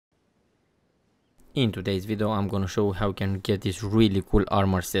In today's video I'm gonna show how you can get this really cool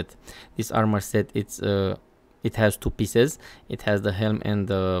armor set. This armor set, it has two pieces. It has the helm and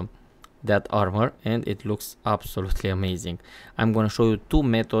that armor, and it looks absolutely amazing. I'm gonna show you two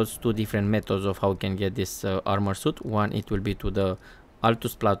different methods of how you can get this armor suit. One, it will be to the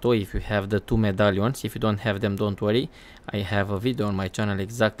Altus Plateau if you have the two medallions. If you don't have them, don't worry, I have a video on my channel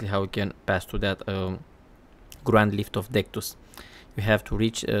exactly how you can pass to that Grand Lift of Dectus. You have to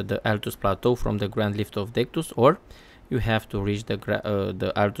reach the Altus Plateau from the Grand Lift of Dectus, or you have to reach the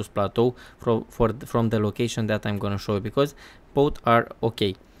Altus Plateau from the location that I'm gonna show you, because both are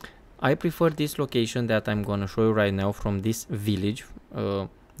okay. I prefer this location that I'm gonna show you right now, from this village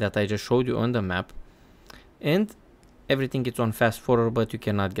that I just showed you on the map, and everything is on fast forward, but you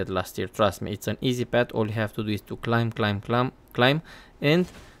cannot get lost here. Trust me, it's an easy path. All you have to do is to climb, and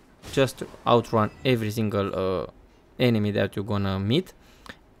just outrun every single enemy that you're gonna meet.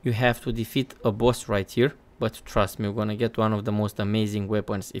 You have to defeat a boss right here, but trust me, you're gonna get one of the most amazing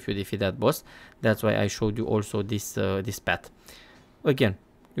weapons if you defeat that boss. That's why I showed you also this this path. Again,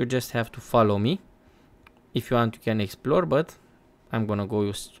 you just have to follow me. If you want, you can explore, but I'm gonna go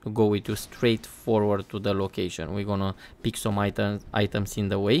with you straight forward to the location. We're gonna pick some items in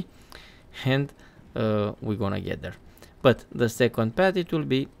the way, and we're gonna get there. But the second path, it will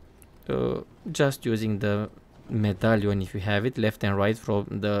be just using the medallion, if you have it, left and right, from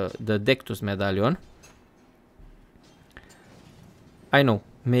the Dectus medallion. I know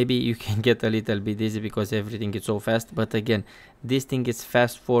maybe you can get a little bit dizzy because everything is so fast, but again, this thing is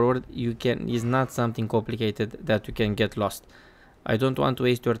fast forward. It's not something complicated that you can get lost. I don't want to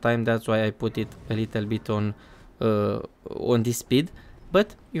waste your time, that's why I put it a little bit on this speed,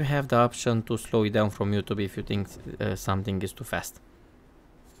 but you have the option to slow it down from YouTube if you think something is too fast.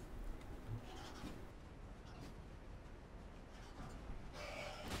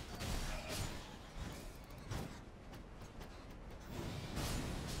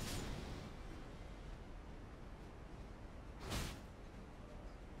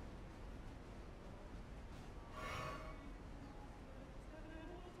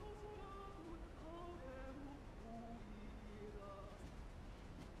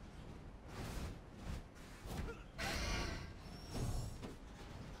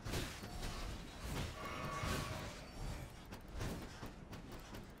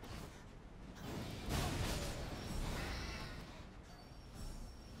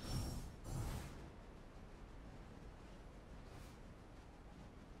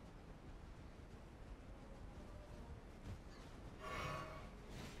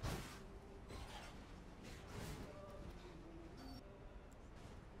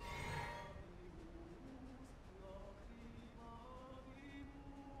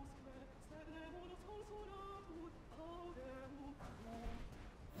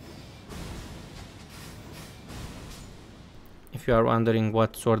 If you are wondering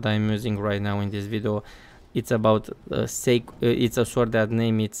what sword I'm using right now in this video, it's about it's a sword that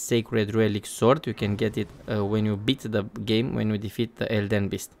name is Sacred Relic Sword. You can get it when you beat the game, when you defeat the Elden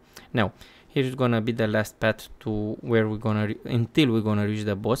Beast. Now, here's gonna be the last path to where we're gonna until we're gonna reach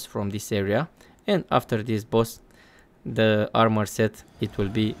the boss from this area, and after this boss, the armor set, it will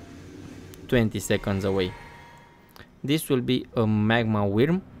be 20 seconds away. This will be a magma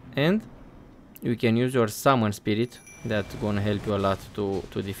worm, and you can use your summon spirit. That's gonna help you a lot to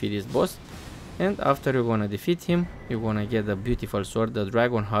defeat this boss. And after you're gonna defeat him, you're gonna get a beautiful sword, the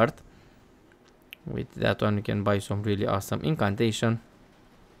Dragon Heart. With that one you can buy some really awesome incantation.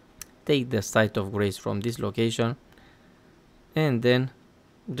 Take the Site of Grace from this location, and then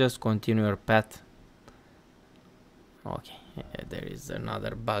just continue your path. Okay, there is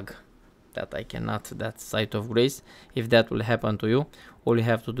another bug that I cannot, that Site of Grace. If that will happen to you, all you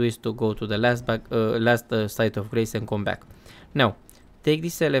have to do is to go to the last Site of Grace and come back. Now take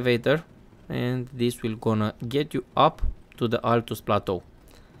this elevator, and this will gonna get you up to the Altus Plateau,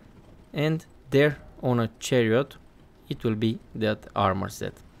 and there on a chariot it will be that armor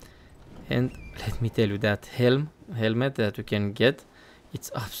set. And let me tell you, that helmet that you can get,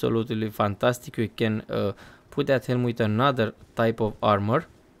 it's absolutely fantastic. You can put that helmet with another type of armor,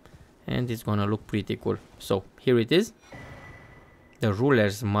 and it's gonna look pretty cool. So here it is, the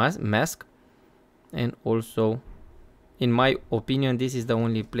ruler's mask, and also, in my opinion, this is the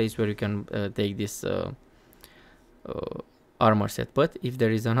only place where you can take this armor set. But if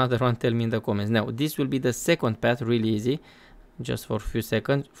there is another one, tell me in the comments. Now this will be the second path, really easy, just for a few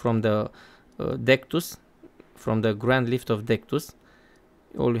seconds, from the Dectus, from the Grand Lift of Dectus.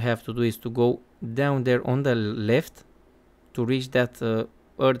 All you have to do is to go down there on the left to reach that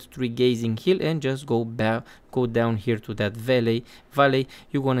Earth Tree Gazing Hill and just go down here to that valley.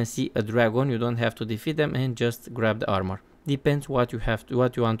 You're gonna see a dragon. You don't have to defeat them, and just grab the armor. Depends what you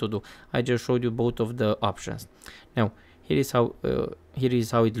want to do. I just showed you both of the options. Now here is how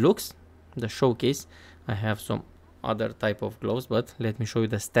it looks, the showcase. I have some other type of gloves, but let me show you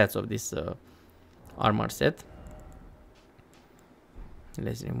the stats of this armor set.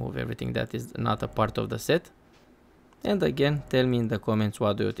 Let's remove everything that is not a part of the set, and again, tell me in the comments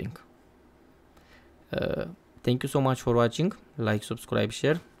what do you think. Thank you so much for watching. Like, subscribe,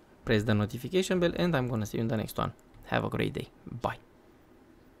 share, press the notification bell, and I'm gonna see you in the next one. Have a great day. Bye.